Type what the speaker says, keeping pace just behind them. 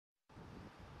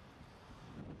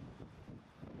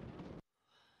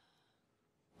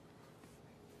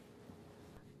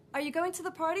Are you going to the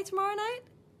party tomorrow night?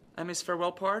 Emmy's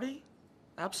farewell party?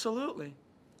 Absolutely.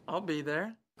 I'll be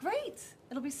there. Great.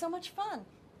 It'll be so much fun.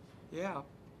 Yeah.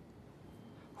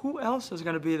 Who else is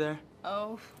going to be there?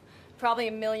 Oh, probably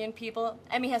a million people.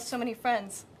 Emmy has so many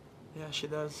friends. Yeah, she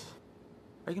does.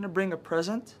 Are you going to bring a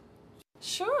present?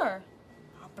 Sure.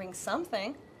 I'll bring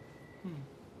something.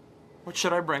 What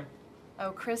should I bring?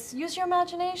 Oh, Chris, use your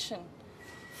imagination.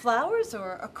 Flowers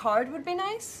or a card would be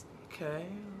nice. Okay,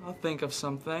 I'll think of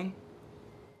something.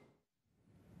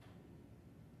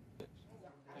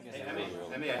 Hey,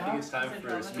 Emmy, I think it's time for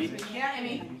a speech. Yeah,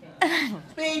 Emmy.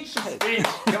 Speech! Speech!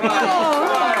 Come on!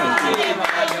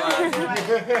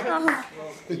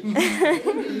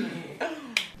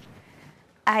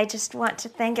 I just want to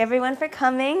thank everyone for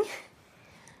coming.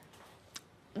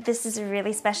 This is a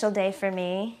really special day for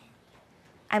me.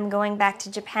 I'm going back to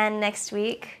Japan next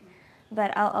week,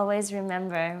 but I'll always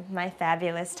remember my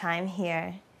fabulous time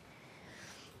here.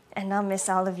 And I'll miss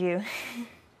all of you.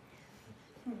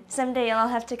 Someday you'll all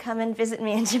have to come and visit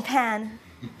me in Japan.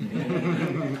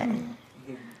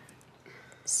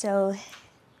 So,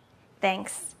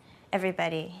 thanks,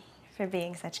 everybody, for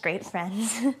being such great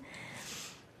friends.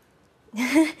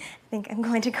 I think I'm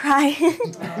going to cry.